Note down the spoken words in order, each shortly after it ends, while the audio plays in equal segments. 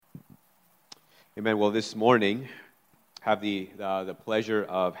Amen. Well, this morning, have the pleasure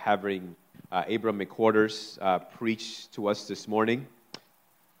of having Abram McQuarters preach to us this morning.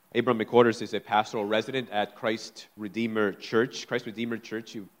 Abram McQuarters is a pastoral resident at Christ Redeemer Church. Christ Redeemer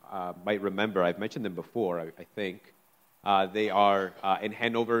Church, you might remember, I've mentioned them before, I think. They are in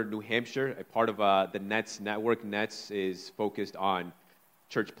Hanover, New Hampshire, a part of the NETS network. NETS is focused on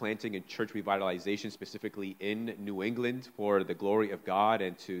church planting and church revitalization, specifically in New England for the glory of God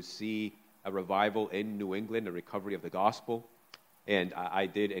and to see a revival in New England, a recovery of the gospel. And I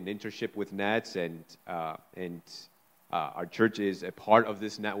did an internship with NETS, and our church is a part of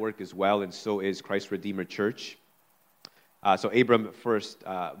this network as well, and so is Christ Redeemer Church. So Abram first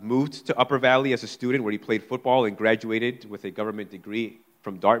moved to Upper Valley as a student where he played football and graduated with a government degree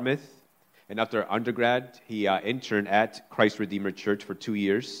from Dartmouth. And after undergrad, he interned at Christ Redeemer Church for 2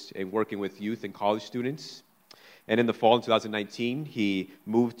 years and working with youth and college students. And in the fall of 2019, he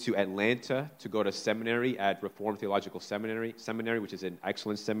moved to Atlanta to go to seminary at Reformed Theological Seminary, which is an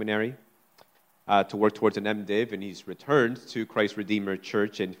excellent seminary, to work towards an MDiv. And he's returned to Christ Redeemer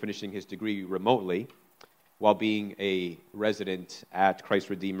Church and finishing his degree remotely while being a resident at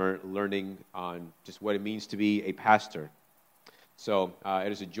Christ Redeemer, learning on just what it means to be a pastor. So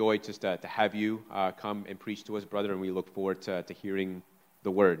it is a joy just to have you come and preach to us, brother, and we look forward to hearing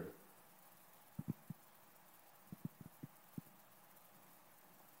the word.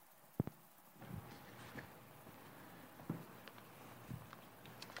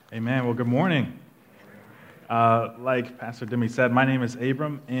 Amen. Well, good morning. Like Pastor Demi said, my name is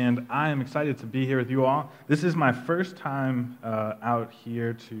Abram, and I am excited to be here with you all. This is my first time out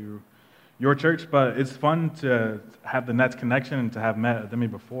here to your church, but it's fun to have the NETS connection and to have met Demi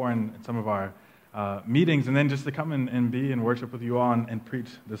before in some of our meetings, and then just to come and be and worship with you all and preach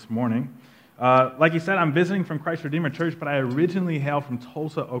this morning. Like you said, I'm visiting from Christ Redeemer Church, but I originally hail from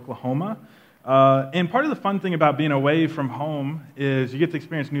Tulsa, Oklahoma. And part of the fun thing about being away from home is you get to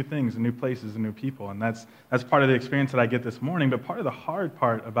experience new things and new places and new people, and that's part of the experience that I get this morning. But part of the hard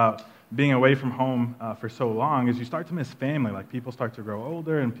part about being away from home for so long is you start to miss family. Like, people start to grow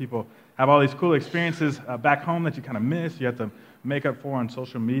older, and people have all these cool experiences back home that you kind of miss. You have to make up for on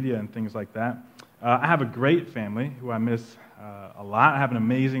social media and things like that. I have a great family who I miss a lot. I have an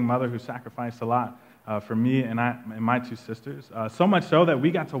amazing mother who sacrificed a lot for me and my two sisters. So much so that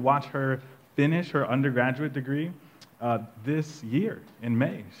we got to watch her finish her undergraduate degree this year in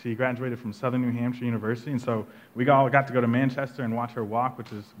May. She graduated from Southern New Hampshire University, and so we all got to go to Manchester and watch her walk,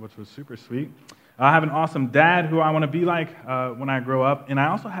 which was super sweet. I have an awesome dad who I want to be like when I grow up, and I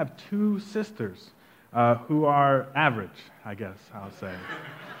also have two sisters who are average, I guess I'll say.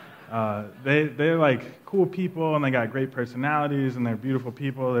 They're like cool people, and they got great personalities, and they're beautiful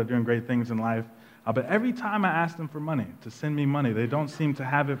people. They're doing great things in life. But every time I ask them for money, to send me money, they don't seem to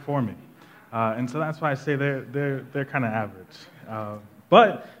have it for me. And so that's why I say they're kind of average.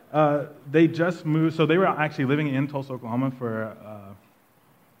 But they just moved, so they were actually living in Tulsa, Oklahoma for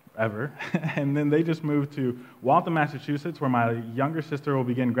ever. And then they just moved to Waltham, Massachusetts, where my younger sister will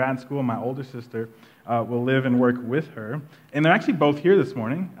begin grad school. My older sister will live and work with her. And they're actually both here this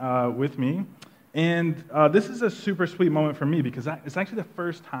morning with me. And this is a super sweet moment for me because it's actually the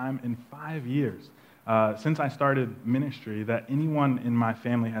first time in 5 years since I started ministry that anyone in my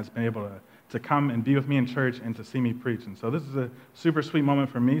family has been able to come and be with me in church and to see me preach. And so this is a super sweet moment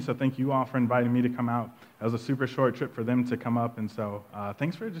for me, so thank you all for inviting me to come out. It was a super short trip for them to come up, and so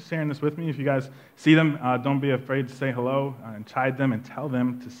thanks for just sharing this with me. If you guys see them, don't be afraid to say hello and chide them and tell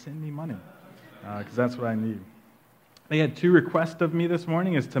them to send me money, because that's what I need. They had two requests of me this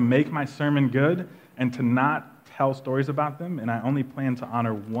morning, is to make my sermon good and to not tell stories about them, and I only plan to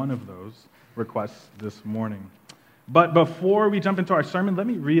honor one of those requests this morning. But before we jump into our sermon, let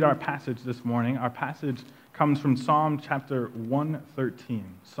me read our passage this morning. Our passage comes from Psalm chapter 113.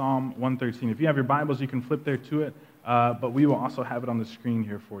 Psalm 113. If you have your Bibles, you can flip there to it, but we will also have it on the screen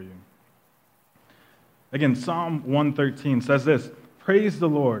here for you. Again, Psalm 113 says this: "Praise the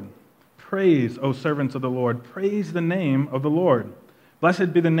Lord. Praise, O servants of the Lord. Praise the name of the Lord.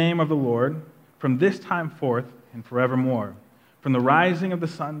 Blessed be the name of the Lord from this time forth and forevermore. From the rising of the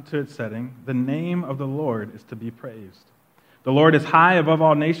sun to its setting, the name of the Lord is to be praised. The Lord is high above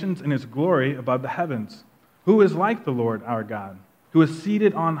all nations, and his glory above the heavens. Who is like the Lord our God, who is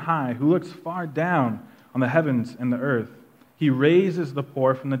seated on high, who looks far down on the heavens and the earth? He raises the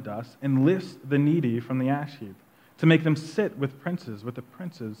poor from the dust and lifts the needy from the ash heap, to make them sit with the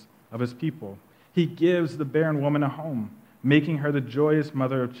princes of his people. He gives the barren woman a home, making her the joyous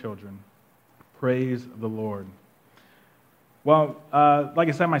mother of children. Praise the Lord." Well, like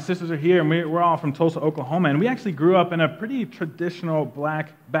I said, my sisters are here, and we're all from Tulsa, Oklahoma, and we actually grew up in a pretty traditional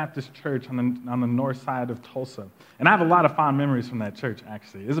Black Baptist church on the north side of Tulsa. And I have a lot of fond memories from that church,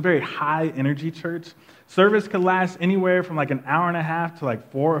 actually. It's a very high-energy church. Service could last anywhere from like an hour and a half to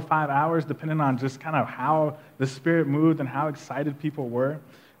like 4 or 5 hours, depending on just kind of how the Spirit moved and how excited people were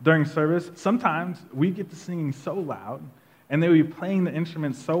during service. Sometimes we get to singing so loud, and they would be playing the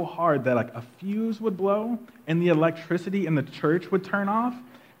instruments so hard that like a fuse would blow and the electricity in the church would turn off,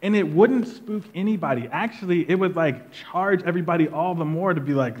 and it wouldn't spook anybody. Actually, it would like charge everybody all the more to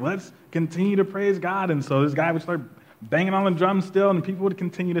be like, let's continue to praise God. And so this guy would start banging on the drums still, and people would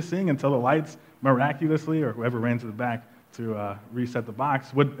continue to sing until the lights miraculously, or whoever ran to the back to reset the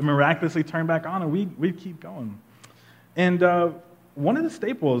box, would miraculously turn back on, and we'd keep going. And one of the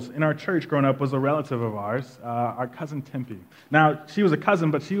staples in our church growing up was a relative of ours, our cousin Tempe. Now, she was a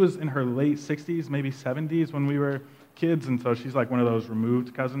cousin, but she was in her late 60s, maybe 70s when we were kids, and so she's like one of those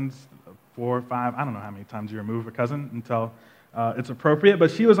removed cousins, 4 or 5. I don't know how many times you remove a cousin until it's appropriate,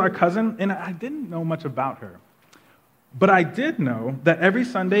 but she was our cousin, and I didn't know much about her. But I did know that every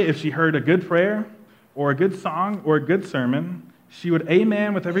Sunday, if she heard a good prayer or a good song or a good sermon, she would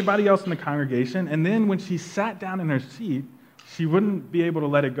amen with everybody else in the congregation, and then when she sat down in her seat, she wouldn't be able to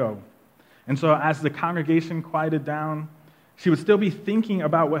let it go. And so as the congregation quieted down, she would still be thinking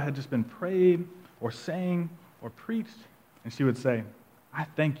about what had just been prayed or sang or preached, and she would say, I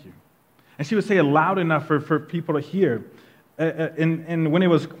thank you. And she would say it loud enough for people to hear. And when it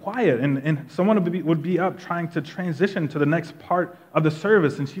was quiet, and someone would be up trying to transition to the next part of the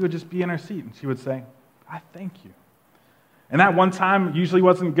service, and she would just be in her seat, and she would say, I thank you. And that one time usually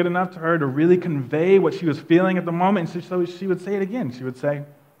wasn't good enough to her to really convey what she was feeling at the moment, and so she would say it again. She would say,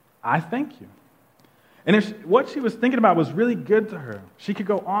 I thank you. And if what she was thinking about was really good to her, she could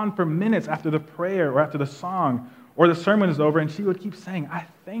go on for minutes after the prayer or after the song or the sermon is over, and she would keep saying, I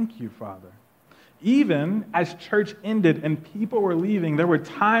thank you, Father. Even as church ended and people were leaving, there were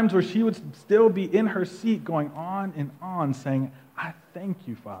times where she would still be in her seat going on and on saying, I thank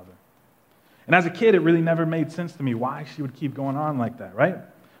you, Father. And as a kid, it really never made sense to me why she would keep going on like that, right?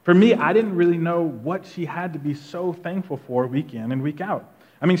 For me, I didn't really know what she had to be so thankful for week in and week out.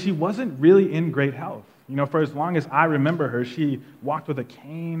 I mean, she wasn't really in great health. You know, for as long as I remember her, she walked with a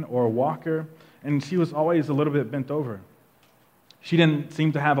cane or a walker, and she was always a little bit bent over. She didn't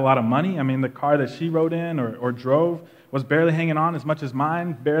seem to have a lot of money. I mean, the car that she rode in or drove was barely hanging on as much as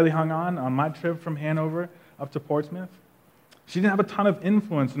mine barely hung on my trip from Hanover up to Portsmouth. She didn't have a ton of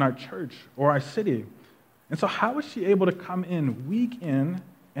influence in our church or our city. And so how was she able to come in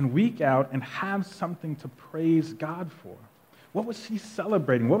and week out and have something to praise God for? What was she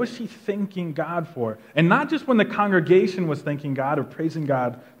celebrating? What was she thanking God for? And not just when the congregation was thanking God or praising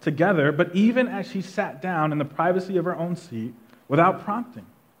God together, but even as she sat down in the privacy of her own seat without prompting.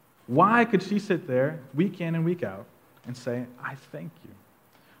 Why could she sit there week in and week out and say, I thank you?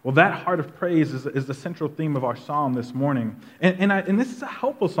 Well, that heart of praise is the central theme of our psalm this morning. And this is a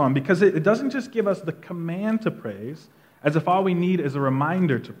helpful psalm because it doesn't just give us the command to praise, as if all we need is a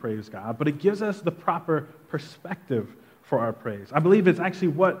reminder to praise God, but it gives us the proper perspective for our praise. I believe it's actually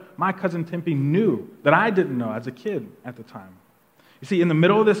what my cousin Tempe knew that I didn't know as a kid at the time. You see, in the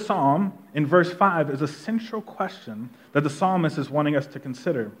middle of this psalm, in verse 5, is a central question that the psalmist is wanting us to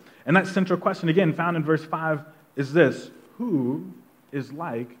consider. And that central question, again, found in verse 5, is this: who is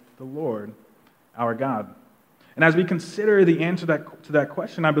like the Lord our God? And as we consider the answer to that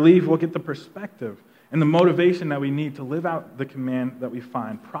question, I believe we'll get the perspective and the motivation that we need to live out the command that we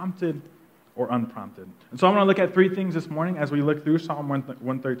find, prompted or unprompted. And so I'm going to look at 3 things this morning as we look through Psalm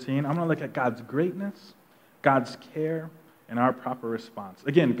 113. I'm going to look at God's greatness, God's care, and our proper response.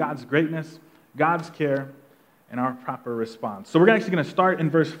 Again, God's greatness, God's care, and our proper response. So we're actually going to start in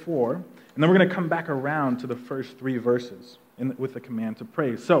verse 4, and then we're going to come back around to the first 3 verses with the command to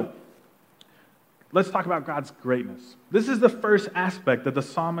praise. So let's talk about God's greatness. This is the first aspect that the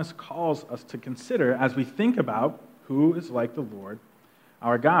psalmist calls us to consider as we think about who is like the Lord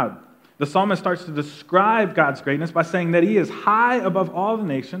our God. The psalmist starts to describe God's greatness by saying that he is high above all the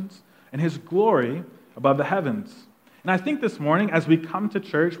nations and his glory above the heavens. And I think this morning, as we come to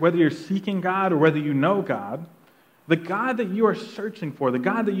church, whether you're seeking God or whether you know God, the God that you are searching for, the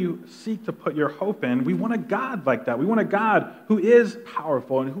God that you seek to put your hope in, we want a God like that. We want a God who is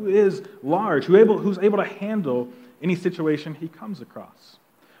powerful and who is large, who's able to handle any situation he comes across.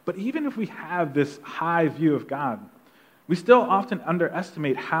 But even if we have this high view of God, we still often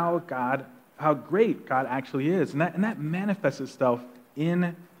underestimate how great God actually is. And that manifests itself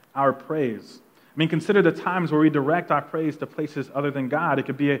in our praise. I mean, consider the times where we direct our praise to places other than God. It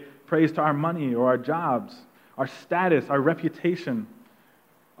could be a praise to our money or our jobs, our status, our reputation,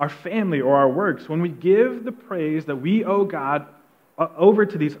 our family, or our works, when we give the praise that we owe God over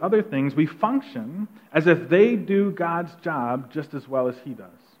to these other things, we function as if they do God's job just as well as He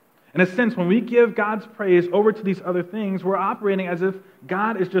does. In a sense, when we give God's praise over to these other things, we're operating as if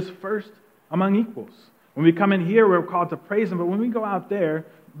God is just first among equals. When we come in here, we're called to praise Him, but when we go out there,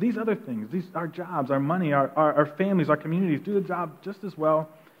 these other things, our jobs, our money, our families, our communities, do the job just as well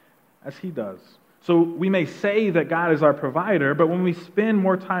as He does. So we may say that God is our provider, but when we spend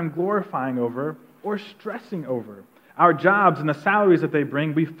more time glorifying over or stressing over our jobs and the salaries that they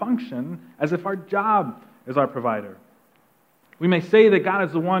bring, we function as if our job is our provider. We may say that God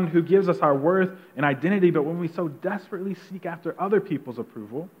is the one who gives us our worth and identity, but when we so desperately seek after other people's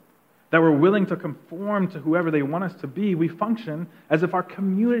approval, that we're willing to conform to whoever they want us to be, we function as if our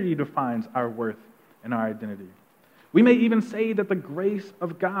community defines our worth and our identity. We may even say that the grace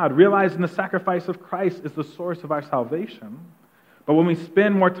of God, realized in the sacrifice of Christ, is the source of our salvation. But when we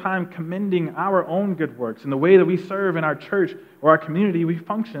spend more time commending our own good works and the way that we serve in our church or our community, we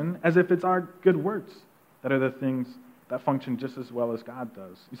function as if it's our good works that are the things that function just as well as God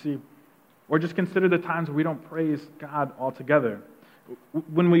does. You see, or just consider the times where we don't praise God altogether.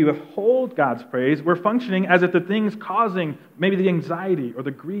 When we withhold God's praise, we're functioning as if the things causing maybe the anxiety or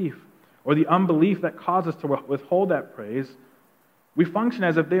the grief or the unbelief that cause us to withhold that praise, we function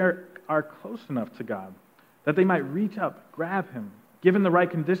as if they are close enough to God, that they might reach up, grab Him, given the right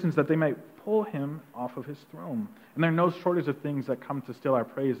conditions, that they might pull Him off of His throne. And there are no shortage of things that come to steal our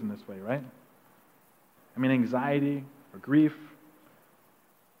praise in this way, right? I mean, anxiety or grief,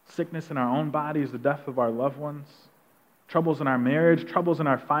 sickness in our own bodies, the death of our loved ones, troubles in our marriage, troubles in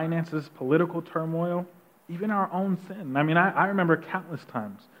our finances, political turmoil, even our own sin. I mean, I remember countless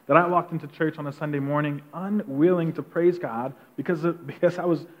times that I walked into church on a Sunday morning unwilling to praise God because I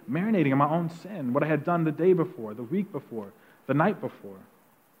was marinating in my own sin, what I had done the day before, the week before, the night before.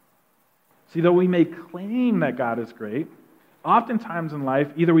 See, though we may claim that God is great, oftentimes in life,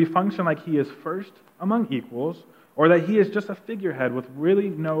 either we function like He is first among equals, or that He is just a figurehead with really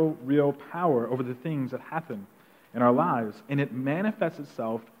no real power over the things that happen in our lives, and it manifests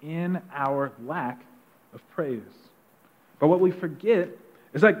itself in our lack of praise. But what we forget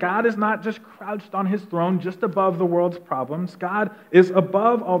is that God is not just crouched on His throne just above the world's problems. God is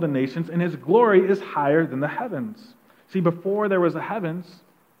above all the nations, and His glory is higher than the heavens. See, before there was a heavens,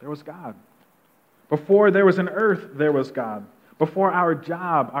 there was God. Before there was an earth, there was God. Before our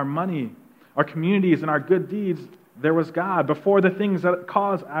job, our money, our communities, and our good deeds, there was God. Before the things that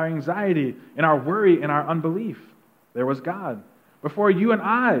cause our anxiety and our worry and our unbelief, there was God. Before you and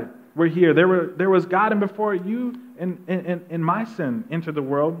I were here, there was God. And before you and my sin entered the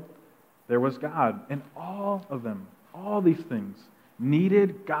world, there was God. And all of them, all these things,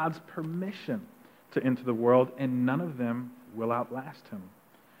 needed God's permission to enter the world, and none of them will outlast Him.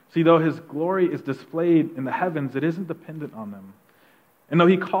 See, though His glory is displayed in the heavens, it isn't dependent on them. And though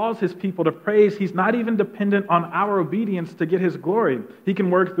He calls His people to praise, He's not even dependent on our obedience to get His glory. He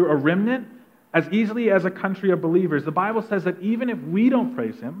can work through a remnant as easily as a country of believers. The Bible says that even if we don't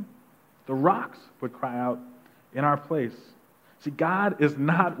praise Him, the rocks would cry out in our place. See, God is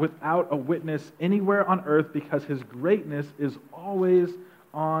not without a witness anywhere on earth because His greatness is always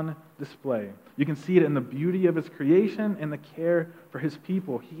on display. You can see it in the beauty of His creation and the care for His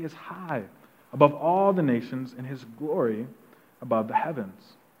people. He is high above all the nations, and His glory above the heavens.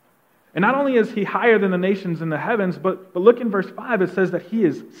 And not only is He higher than the nations in the heavens, but look in verse 5, it says that He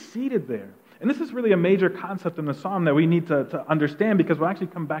is seated there. And this is really a major concept in the psalm that we need to understand, because we'll actually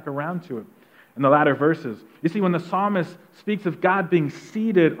come back around to it in the latter verses. You see, when the psalmist speaks of God being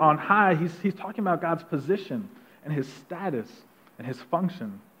seated on high, he's talking about God's position and His status and His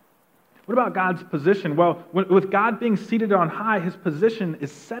function. What about God's position? Well, with God being seated on high, His position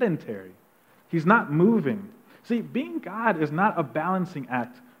is sedentary. He's not moving. See, being God is not a balancing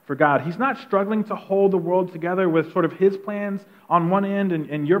act for God. He's not struggling to hold the world together with sort of His plans on one end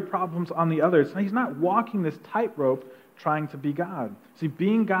and your problems on the other. So He's not walking this tightrope trying to be God. See,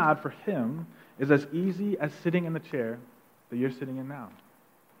 being God for Him is as easy as sitting in the chair that you're sitting in now.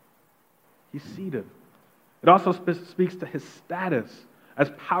 He's seated. It also speaks to His status as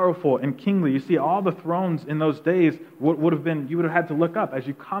powerful and kingly. You see, all the thrones in those days would have been, you would have had to look up as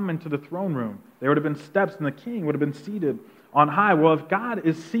you come into the throne room. There would have been steps, and the king would have been seated on high. Well, if God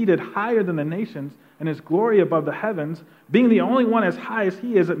is seated higher than the nations and His glory above the heavens, being the only one as high as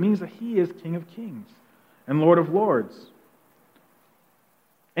He is, it means that He is King of kings and Lord of lords.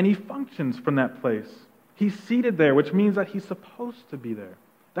 And He functions from that place. He's seated there, which means that He's supposed to be there.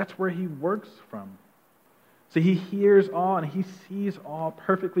 That's where He works from. See, he hears all and he sees all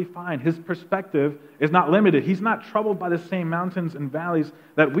perfectly fine. His perspective is not limited. He's not troubled by the same mountains and valleys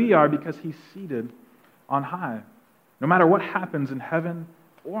that we are because he's seated on high. No matter what happens in heaven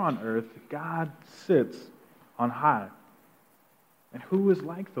or on earth, God sits on high. And who is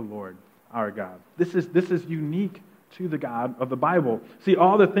like the Lord, our God? This is unique to the God of the Bible. See,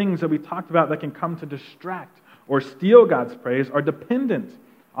 all the things that we talked about that can come to distract or steal God's praise are dependent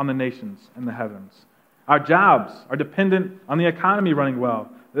on the nations and the heavens. Our jobs are dependent on the economy running well.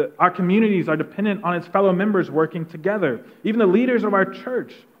 Our communities are dependent on its fellow members working together. Even the leaders of our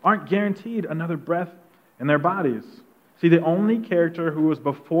church aren't guaranteed another breath in their bodies. See, the only character who was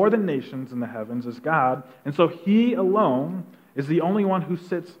before the nations and the heavens is God, and so he alone is the only one who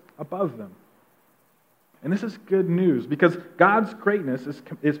sits above them. And this is good news because God's greatness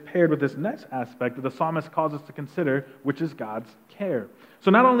is paired with this next aspect that the psalmist calls us to consider, which is God's care. So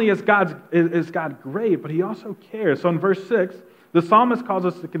not only is God great, but he also cares. So in verse 6, the psalmist calls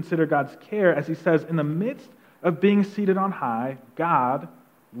us to consider God's care as he says, in the midst of being seated on high, God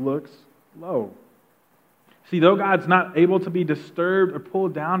looks low. See, though God's not able to be disturbed or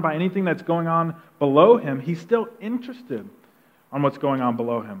pulled down by anything that's going on below him, he's still interested on what's going on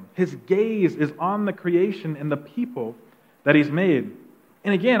below him. His gaze is on the creation and the people that he's made.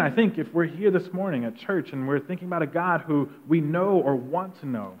 And again, I think if we're here this morning at church and we're thinking about a God who we know or want to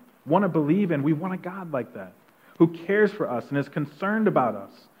know, want to believe in, we want a God like that, who cares for us and is concerned about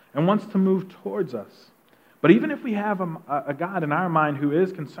us and wants to move towards us. But even if we have a God in our mind who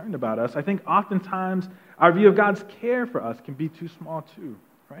is concerned about us, I think oftentimes our view of God's care for us can be too small too,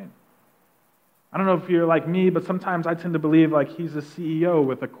 right? I don't know if you're like me, but sometimes I tend to believe like he's a CEO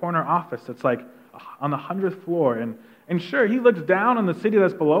with a corner office that's like on the 100th floor. And sure, he looks down on the city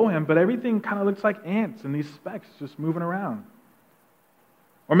that's below him, but everything kind of looks like ants and these specks just moving around.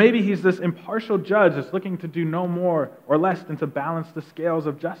 Or maybe he's this impartial judge that's looking to do no more or less than to balance the scales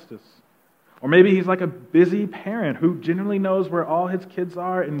of justice. Or maybe he's like a busy parent who generally knows where all his kids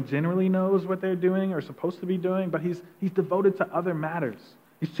are and generally knows what they're doing or supposed to be doing, but he's devoted to other matters.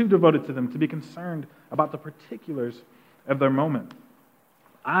 He's too devoted to them to be concerned about the particulars of their moment.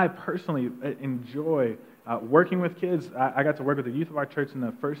 I personally enjoy working with kids. I got to work with the youth of our church in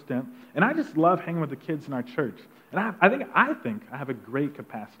the first stint, and I just love hanging with the kids in our church. And I think I have a great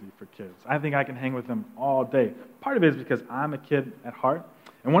capacity for kids. I think I can hang with them all day. Part of it is because I'm a kid at heart,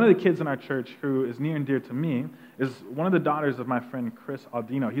 and one of the kids in our church who is near and dear to me is one of the daughters of my friend Chris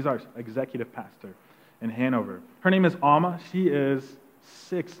Aldino. He's our executive pastor in Hanover. Her name is Alma. She is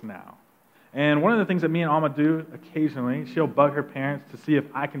 6 now. And one of the things that me and Alma do occasionally, she'll bug her parents to see if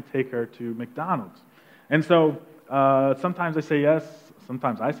I can take her to McDonald's. And so sometimes I say yes,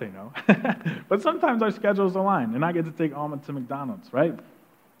 sometimes I say no. But sometimes our schedules align, and I get to take Alma to McDonald's, right?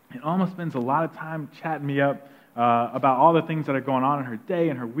 And Alma spends a lot of time chatting me up about all the things that are going on in her day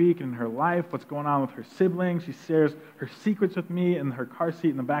and her week and in her life, what's going on with her siblings. She shares her secrets with me in her car seat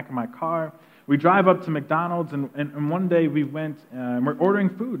in the back of my car. We drive up to McDonald's, and one day we went, and we're ordering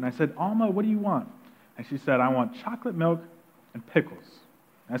food, and I said, Alma, what do you want? And she said, I want chocolate milk and pickles.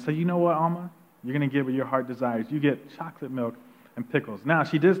 And I said, you know what, Alma? You're going to get what your heart desires. You get chocolate milk and pickles. Now,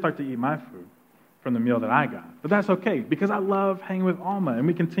 she did start to eat my food from the meal that I got, but that's okay, because I love hanging with Alma, and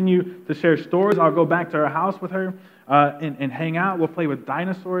we continue to share stories. I'll go back to her house with her and hang out. We'll play with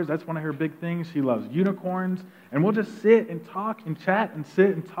dinosaurs. That's one of her big things. She loves unicorns. And we'll just sit and talk and chat and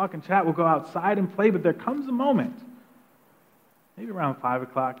sit and talk and chat. We'll go outside and play, but there comes a moment, maybe around 5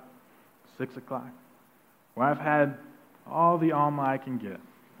 o'clock, 6 o'clock, where I've had all the Alma I can get,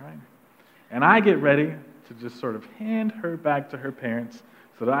 right? And I get ready to just sort of hand her back to her parents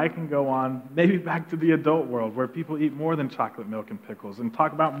so that I can go on maybe back to the adult world where people eat more than chocolate milk and pickles and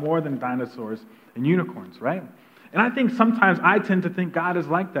talk about more than dinosaurs and unicorns, right? And I think sometimes I tend to think God is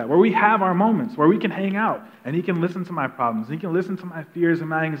like that, where we have our moments, where we can hang out, and he can listen to my problems, he can listen to my fears and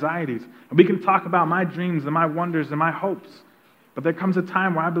my anxieties, and we can talk about my dreams and my wonders and my hopes. But there comes a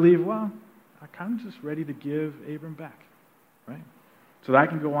time where I believe, well, I'm kind of just ready to give Abram back, right? So that I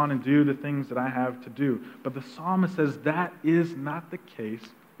can go on and do the things that I have to do. But the psalmist says that is not the case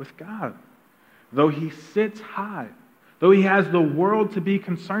with God. Though he sits high, though he has the world to be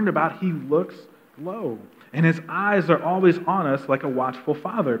concerned about, he looks low. And his eyes are always on us like a watchful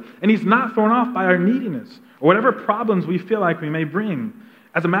father. And he's not thrown off by our neediness or whatever problems we feel like we may bring.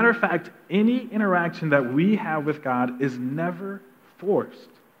 As a matter of fact, any interaction that we have with God is never forced,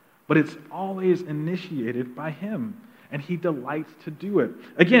 but it's always initiated by him. And he delights to do it.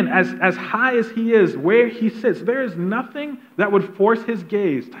 Again, as high as he is, where he sits, there is nothing that would force his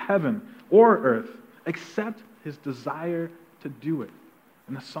gaze to heaven or earth except his desire to do it.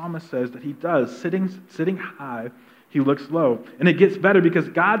 And the psalmist says that he does. Sitting high, he looks low. And it gets better because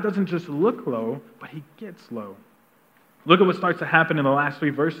God doesn't just look low, but he gets low. Look at what starts to happen in the last three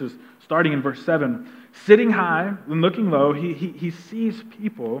verses, starting in verse 7. Sitting high and looking low, he sees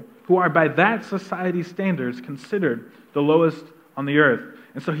people who are by that society's standards considered the lowest on the earth.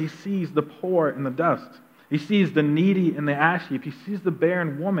 And so he sees the poor in the dust. He sees the needy in the ash heap. He sees the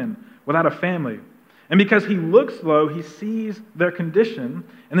barren woman without a family. And because he looks low, he sees their condition,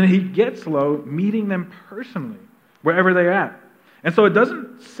 and then he gets low, meeting them personally, wherever they're at. And so it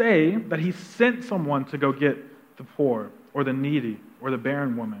doesn't say that he sent someone to go get the poor or the needy or the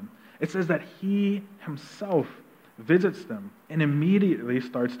barren woman. It says that he himself visits them and immediately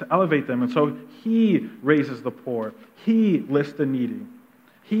starts to elevate them. And so he raises the poor. He lifts the needy.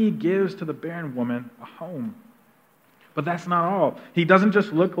 He gives to the barren woman a home. But that's not all. He doesn't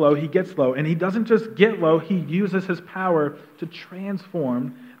just look low, he gets low. And he doesn't just get low, he uses his power to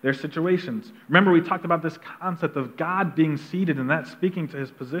transform their situations. Remember, we talked about this concept of God being seated and that speaking to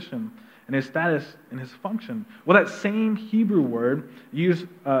his position and his status and his function. Well, that same Hebrew word used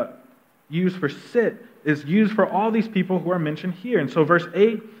for sit is used for all these people who are mentioned here. And so verse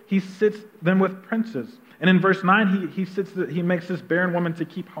 8, he sits them with princes. And in verse 9, he makes this barren woman to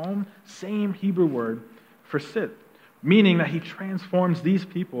keep home. Same Hebrew word for sit, meaning that he transforms these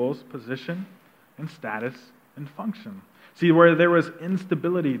people's position and status and function. See, where there was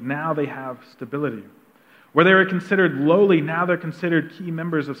instability, now they have stability. Where they were considered lowly, now they're considered key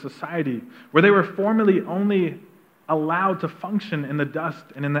members of society. Where they were formerly only allowed to function in the dust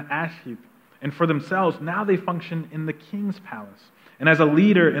and in the ash heap and for themselves, now they function in the king's palace and as a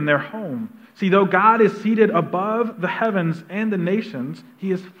leader in their home. See, though God is seated above the heavens and the nations,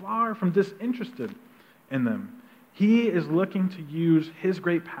 he is far from disinterested in them. He is looking to use his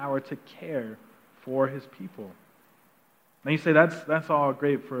great power to care for his people. Now you say, that's all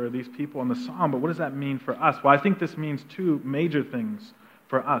great for these people in the psalm, but what does that mean for us? Well, I think this means two major things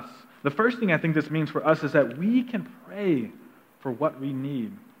for us. The first thing I think this means for us is that we can pray for what we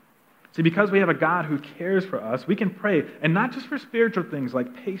need. See, because we have a God who cares for us, we can pray, and not just for spiritual things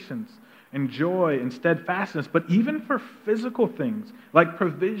like patience and joy and steadfastness, but even for physical things like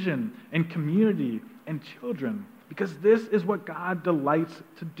provision and community and children, because this is what God delights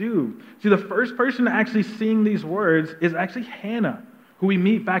to do. See, the first person to actually sing these words is actually Hannah, who we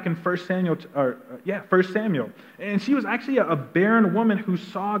meet back in 1 Samuel. And she was actually a barren woman who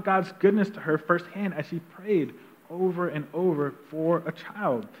saw God's goodness to her firsthand as she prayed over and over for a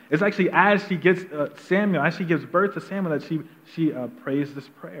child. It's actually as she gets as she gives birth to Samuel, that she prays this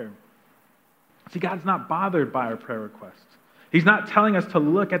prayer. See, God's not bothered by our prayer requests. He's not telling us to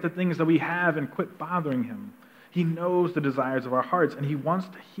look at the things that we have and quit bothering him. He knows the desires of our hearts, and he wants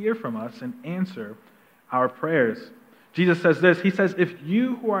to hear from us and answer our prayers. Jesus says this, he says, if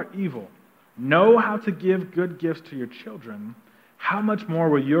you who are evil know how to give good gifts to your children, how much more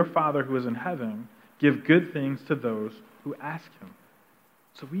will your Father who is in heaven give good things to those who ask him?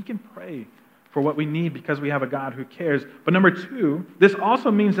 So we can pray for what we need because we have a God who cares. But number two, this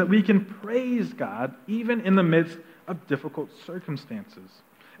also means that we can praise God even in the midst of difficult circumstances.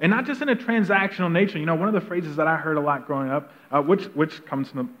 And not just in a transactional nature. You know, one of the phrases that I heard a lot growing up, which comes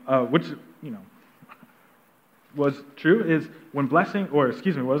from was true, is when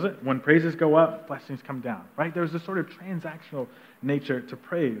when praises go up, blessings come down, right? There's this sort of transactional nature to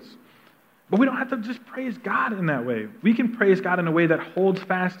praise. But we don't have to just praise God in that way. We can praise God in a way that holds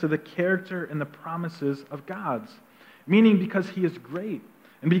fast to the character and the promises of God's. Meaning because he is great.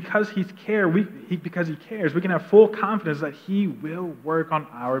 And because he cares, we can have full confidence that he will work on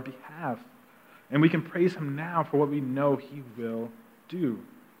our behalf. And we can praise him now for what we know he will do.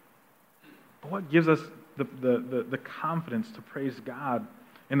 But what gives us the confidence to praise God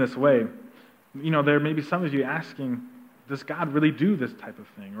in this way? You know, there may be some of you asking, does God really do this type of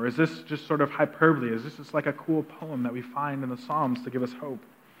thing? Or is this just sort of hyperbole? Is this just like a cool poem that we find in the Psalms to give us hope?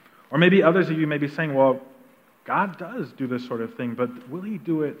 Or maybe others of you may be saying, well, God does do this sort of thing, but will he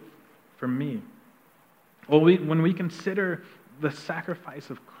do it for me? Well, when we consider the sacrifice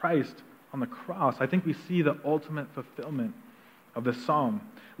of Christ on the cross, I think we see the ultimate fulfillment of this psalm.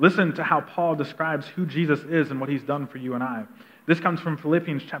 Listen to how Paul describes who Jesus is and what he's done for you and I. This comes from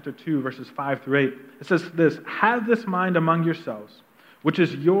Philippians chapter 2, verses 5 through 8. It says this, have this mind among yourselves, which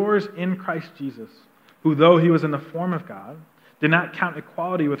is yours in Christ Jesus, who though he was in the form of God, did not count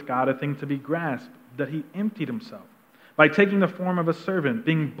equality with God a thing to be grasped, that he emptied himself by taking the form of a servant,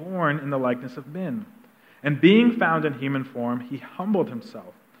 being born in the likeness of men. And being found in human form, he humbled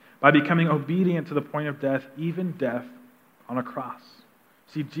himself by becoming obedient to the point of death, even death on a cross.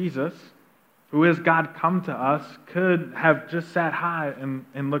 See, Jesus, who is God come to us, could have just sat high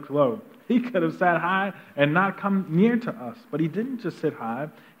and looked low. He could have sat high and not come near to us, but he didn't just sit high,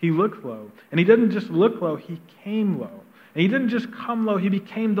 he looked low. And he didn't just look low, he came low. And he didn't just come low, he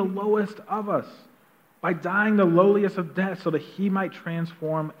became the lowest of us by dying the lowliest of death so that he might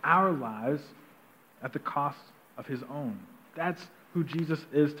transform our lives at the cost of his own. That's who Jesus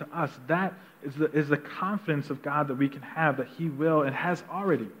is to us. That is the confidence of God that we can have, that he will and has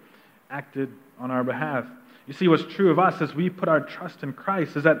already acted on our behalf. You see, what's true of us as we put our trust in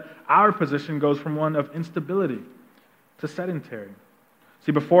Christ is that our position goes from one of instability to sedentary.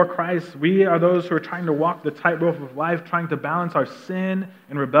 See, before Christ, we are those who are trying to walk the tightrope of life, trying to balance our sin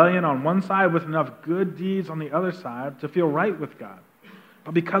and rebellion on one side with enough good deeds on the other side to feel right with God.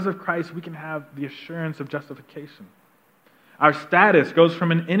 But because of Christ, we can have the assurance of justification. Our status goes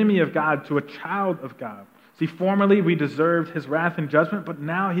from an enemy of God to a child of God. See, formerly we deserved his wrath and judgment, but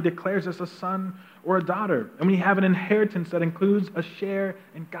now he declares us a son or a daughter. And we have an inheritance that includes a share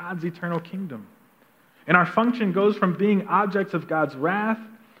in God's eternal kingdom. And our function goes from being objects of God's wrath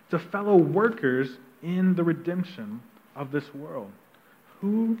to fellow workers in the redemption of this world.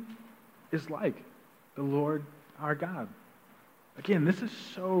 Who is like the Lord our God? Again, this is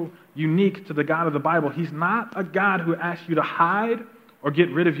so unique to the God of the Bible. He's not a God who asks you to hide or get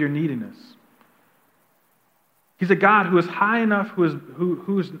rid of your neediness. He's a God who is high enough, who's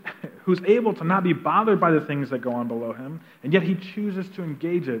able to not be bothered by the things that go on below him, and yet he chooses to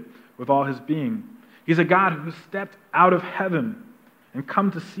engage it with all his being. He's a God who stepped out of heaven and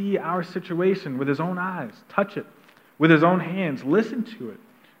come to see our situation with his own eyes, touch it with his own hands, listen to it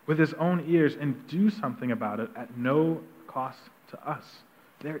with his own ears, and do something about it at no cost to us.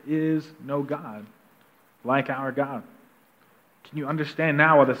 There is no God like our God. Can you understand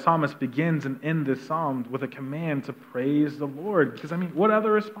now why the psalmist begins and ends this psalm with a command to praise the Lord? Because, what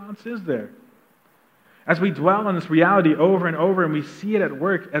other response is there? As we dwell on this reality over and over and we see it at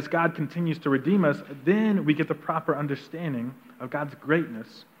work as God continues to redeem us, then we get the proper understanding of God's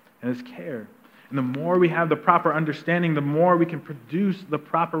greatness and his care. And the more we have the proper understanding, the more we can produce the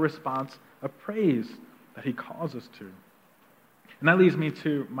proper response of praise that he calls us to. And that leads me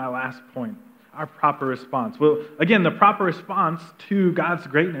to my last point, our proper response. Well, again, the proper response to God's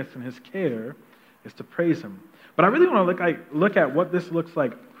greatness and his care is to praise him. But I really want to look at what this looks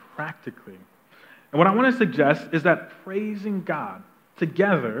like practically. And what I want to suggest is that praising God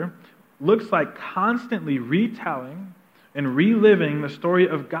together looks like constantly retelling and reliving the story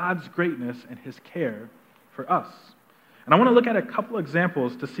of God's greatness and his care for us. And I want to look at a couple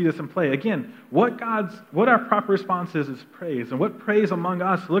examples to see this in play. Again, what our proper response is praise. And what praise among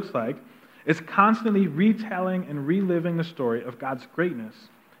us looks like is constantly retelling and reliving the story of God's greatness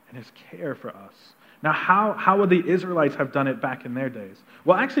and his care for us. Now, how would the Israelites have done it back in their days?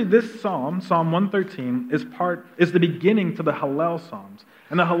 Well, actually, this psalm, Psalm 113, is the beginning to the Hallel Psalms.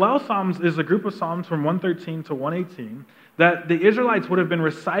 And the Hallel Psalms is a group of psalms from 113 to 118 that the Israelites would have been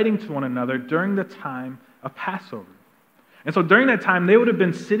reciting to one another during the time of Passover. And so during that time, they would have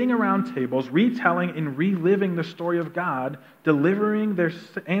been sitting around tables, retelling and reliving the story of God, delivering their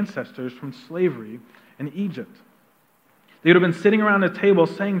ancestors from slavery in Egypt. They would have been sitting around a table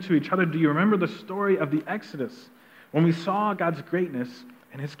saying to each other, do you remember the story of the Exodus when we saw God's greatness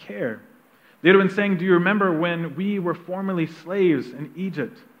and his care? They would have been saying, do you remember when we were formerly slaves in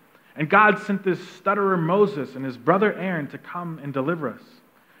Egypt and God sent this stutterer Moses and his brother Aaron to come and deliver us?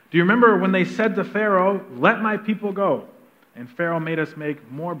 Do you remember when they said to Pharaoh, let my people go? And Pharaoh made us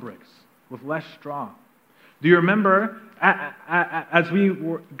make more bricks with less straw. Do you remember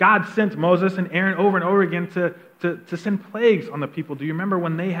God sent Moses and Aaron over and over again to send plagues on the people? Do you remember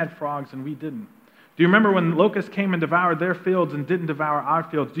when they had frogs and we didn't? Do you remember when locusts came and devoured their fields and didn't devour our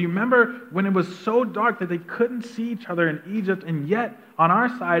fields? Do you remember when it was so dark that they couldn't see each other in Egypt, and yet on our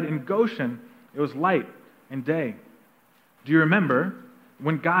side in Goshen, it was light and day? Do you remember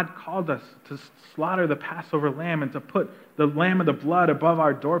when God called us to slaughter the Passover lamb and to put the lamb of the blood above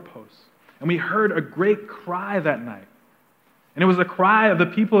our doorposts? And we heard a great cry that night. And it was the cry of the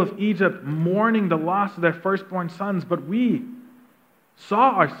people of Egypt mourning the loss of their firstborn sons, but we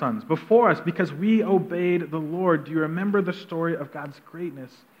saw our sons before us because we obeyed the Lord. Do you remember the story of God's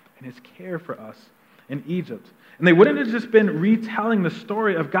greatness and his care for us in Egypt? And they wouldn't have just been retelling the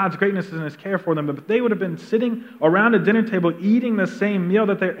story of God's greatness and his care for them, but they would have been sitting around a dinner table eating the same meal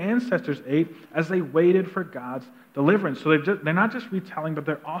that their ancestors ate as they waited for God's deliverance. So they're not just retelling, but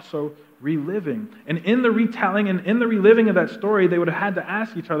they're also reliving. And in the retelling and in the reliving of that story, they would have had to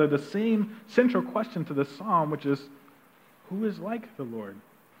ask each other the same central question to this psalm, which is, who is like the Lord,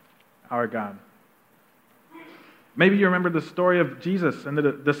 our God? Maybe you remember the story of Jesus and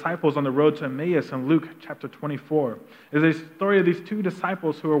the disciples on the road to Emmaus in Luke chapter 24. It's a story of these two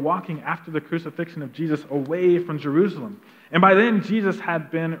disciples who are walking after the crucifixion of Jesus away from Jerusalem. And by then, Jesus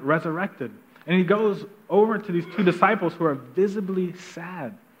had been resurrected. And he goes over to these two disciples who are visibly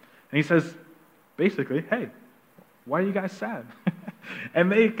sad. And he says, basically, hey, why are you guys sad?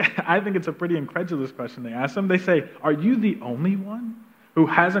 And I think it's a pretty incredulous question they ask them. They say, are you the only one who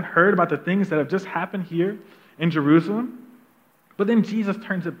hasn't heard about the things that have just happened here in Jerusalem? But then Jesus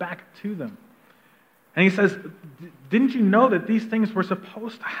turns it back to them. And he says, didn't you know that these things were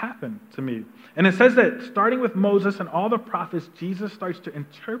supposed to happen to me? And it says that starting with Moses and all the prophets, Jesus starts to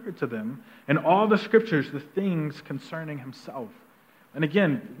interpret to them in all the scriptures the things concerning himself. And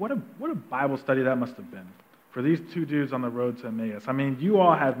again, what a Bible study that must have been for these two dudes on the road to Emmaus. I mean, you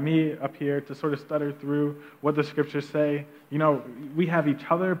all have me up here to sort of stutter through what the scriptures say. You know, we have each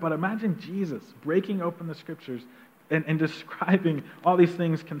other, but imagine Jesus breaking open the scriptures and describing all these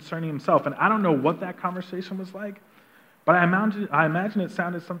things concerning himself. And I don't know what that conversation was like, but I imagine it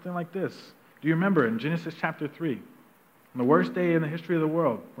sounded something like this. Do you remember in Genesis chapter 3, on the worst day in the history of the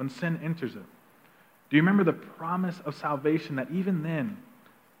world, when sin enters it? Do you remember the promise of salvation that even then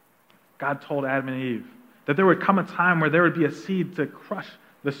God told Adam and Eve that there would come a time where there would be a seed to crush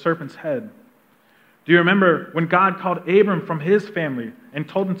the serpent's head? Do you remember when God called Abram from his family and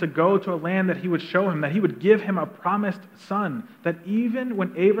told him to go to a land that he would show him, that he would give him a promised son, that even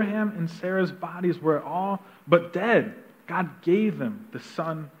when Abraham and Sarah's bodies were all but dead, God gave them the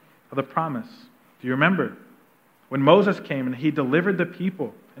son of the promise? Do you remember when Moses came and he delivered the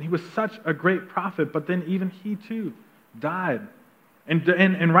people, and he was such a great prophet, but then even he too died?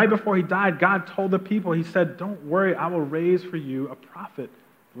 And right before he died, God told the people, he said, don't worry, I will raise for you a prophet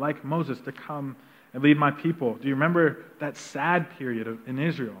like Moses to come and lead my people. Do you remember that sad period in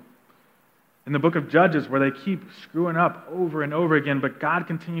Israel? In the book of Judges, where they keep screwing up over and over again, but God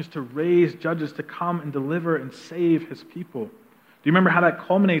continues to raise judges to come and deliver and save his people. Do you remember how that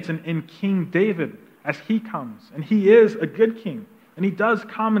culminates in King David as he comes? And he is a good king. And he does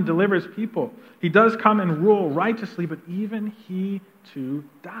come and deliver his people. He does come and rule righteously, but even he too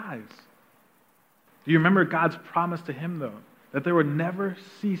dies. Do you remember God's promise to him, though, that there would never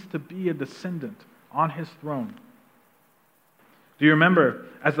cease to be a descendant on his throne? Do you remember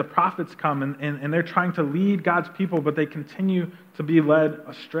as the prophets come and they're trying to lead God's people, but they continue to be led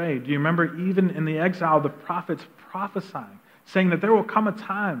astray? Do you remember even in the exile, the prophets prophesying, saying that there will come a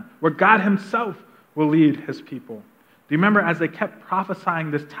time where God himself will lead his people? Do you remember as they kept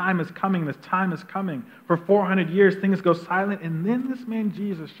prophesying, this time is coming, for 400 years, things go silent, and then this man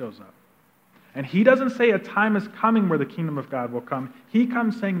Jesus shows up. And he doesn't say a time is coming where the kingdom of God will come. He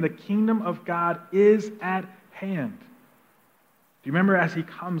comes saying the kingdom of God is at hand. Do you remember as he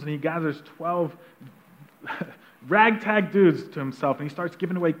comes and he gathers 12 ragtag dudes to himself, and he starts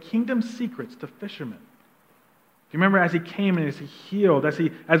giving away kingdom secrets to fishermen? Do you remember as he came and as he healed, as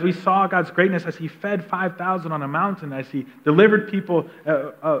we saw God's greatness, as he fed 5,000 on a mountain, as he delivered people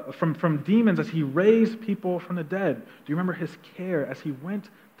from demons, as he raised people from the dead? Do you remember his care as he went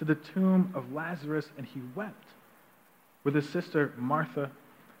to the tomb of Lazarus and he wept with his sister Martha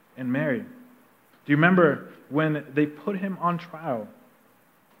and Mary? Do you remember when they put him on trial?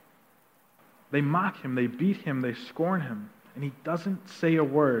 They mock him, they beat him, they scorn him, and he doesn't say a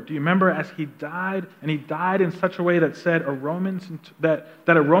word. Do you remember as he died, and he died in such a way that said a Roman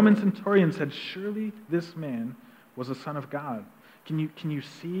centurion said, surely this man was the Son of God? Can you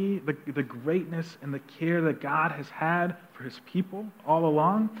see the greatness and the care that God has had for his people all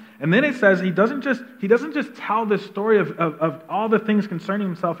along? And then it says he doesn't just tell this story of all the things concerning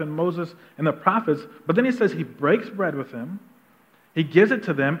himself in Moses and the prophets, but then he says he breaks bread with them, he gives it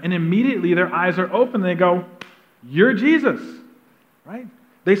to them, and immediately their eyes are open. They go, you're Jesus, right?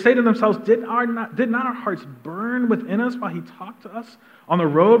 They say to themselves, did not our hearts burn within us while he talked to us on the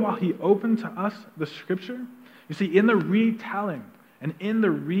road, while he opened to us the scripture? You see, in the retelling and in the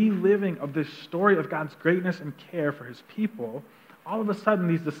reliving of this story of God's greatness and care for his people, all of a sudden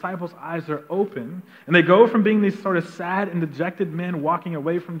these disciples' eyes are open, and they go from being these sort of sad and dejected men walking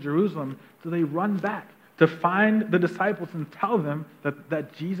away from Jerusalem to they run back to find the disciples and tell them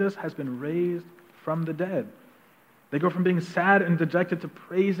that Jesus has been raised from the dead. They go from being sad and dejected to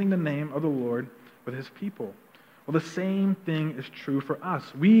praising the name of the Lord with his people. Well, the same thing is true for us.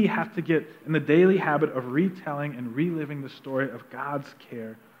 We have to get in the daily habit of retelling and reliving the story of God's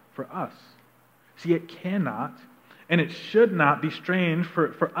care for us. See, it cannot and it should not be strange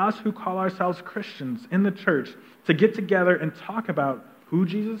for us who call ourselves Christians in the church to get together and talk about who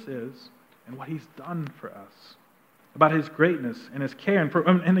Jesus is and what he's done for us. about his greatness and his care.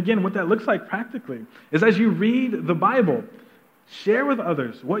 And again, what that looks like practically is as you read the Bible, share with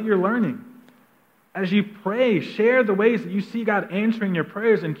others what you're learning. As you pray, share the ways that you see God answering your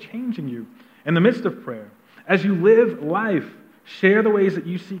prayers and changing you in the midst of prayer. As you live life, share the ways that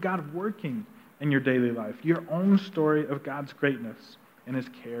you see God working in your daily life, your own story of God's greatness and his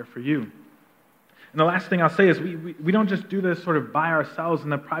care for you. And the last thing I'll say is we don't just do this sort of by ourselves in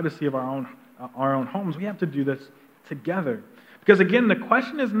the privacy of our own homes. We have to do this together. Because again, the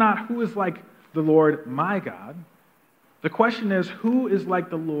question is not who is like the Lord my God. The question is who is like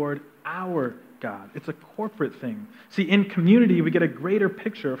the Lord our God. It's a corporate thing. See, in community, we get a greater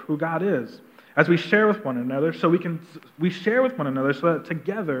picture of who God is as we share with one another. We share with one another so that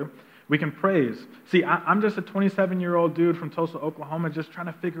together we can praise. See, I'm just a 27-year-old dude from Tulsa, Oklahoma, just trying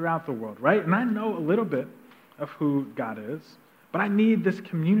to figure out the world, right? And I know a little bit of who God is, but I need this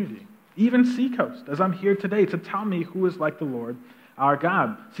community, even Seacoast, as I'm here today, to tell me who is like the Lord our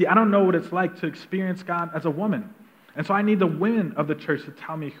God. See, I don't know what it's like to experience God as a woman, and so I need the women of the church to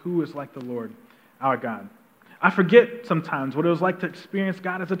tell me who is like the Lord our God. I forget sometimes what it was like to experience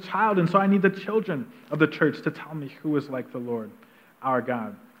God as a child, and so I need the children of the church to tell me who is like the Lord our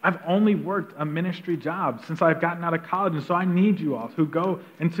God. I've only worked a ministry job since I've gotten out of college, and so I need you all who go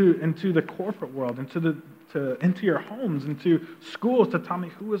into the corporate world, into your homes, into schools to tell me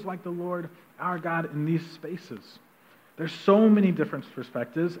who is like the Lord our God in these spaces. There's so many different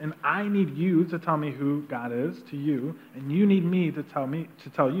perspectives, and I need you to tell me who God is to you, and you need me to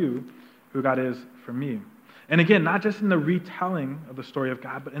tell you who God is for me. And again, not just in the retelling of the story of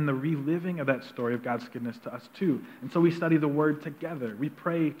God, but in the reliving of that story of God's goodness to us too. And so we study the Word together. We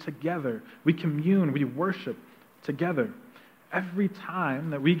pray together. We commune. We worship together. Every time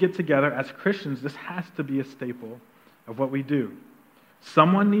that we get together as Christians, this has to be a staple of what we do.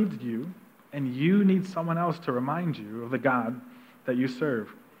 Someone needs you, and you need someone else to remind you of the God that you serve.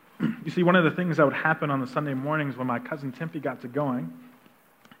 You see, one of the things that would happen on the Sunday mornings when my cousin Timpy got to going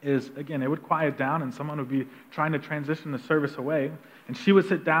is, again, it would quiet down and someone would be trying to transition the service away, and she would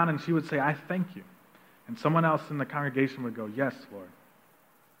sit down and she would say, "I thank you." And someone else in the congregation would go, "Yes, Lord."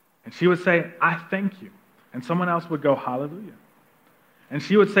 And she would say, "I thank you." And someone else would go, "Hallelujah." And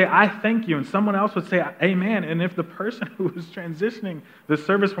she would say, "I thank you." And someone else would say, "Amen." And if the person who was transitioning the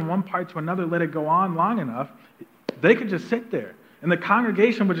service from one part to another let it go on long enough, they could just sit there. And the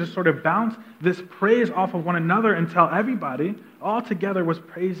congregation would just sort of bounce this praise off of one another until everybody all together was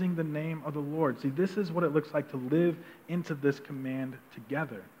praising the name of the Lord. See, this is what it looks like to live into this command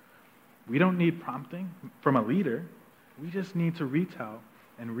together. We don't need prompting from a leader. We just need to retell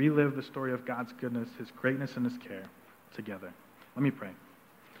and relive the story of God's goodness, his greatness, and his care together. Let me pray.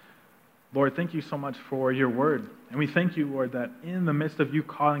 Lord, thank you so much for your word. And we thank you, Lord, that in the midst of you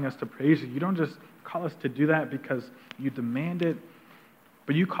calling us to praise you, you don't just call us to do that because you demand it,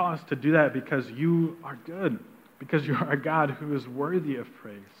 but you call us to do that because you are good, because you are a God who is worthy of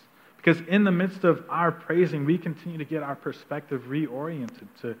praise. Because in the midst of our praising, we continue to get our perspective reoriented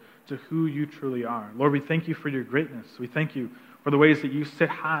to who you truly are. Lord, we thank you for your greatness. We thank you for the ways that you sit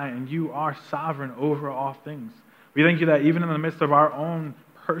high and you are sovereign over all things. We thank you that even in the midst of our own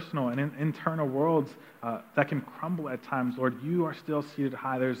personal and internal worlds that can crumble at times, Lord, you are still seated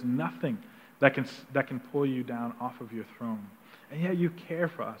high. There's nothing that can pull you down off of your throne. And yet you care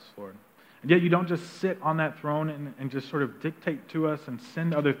for us, Lord. And yet you don't just sit on that throne and just sort of dictate to us and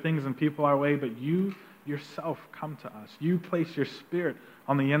send other things and people our way, but you yourself come to us. You place your spirit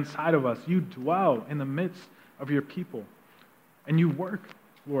on the inside of us. You dwell in the midst of your people. And you work,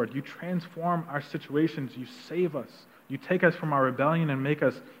 Lord. You transform our situations. You save us. You take us from our rebellion and make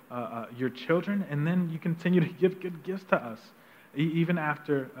us your children, and then you continue to give good gifts to us, even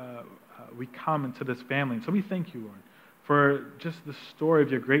after we come into this family. And so we thank you, Lord, for just the story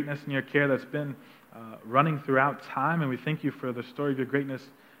of your greatness and your care that's been running throughout time, and we thank you for the story of your greatness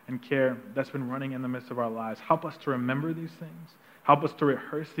and care that's been running in the midst of our lives. Help us to remember these things. Help us to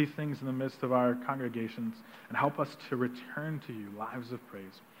rehearse these things in the midst of our congregations, and help us to return to you lives of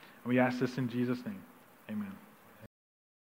praise. And we ask this in Jesus' name. Amen.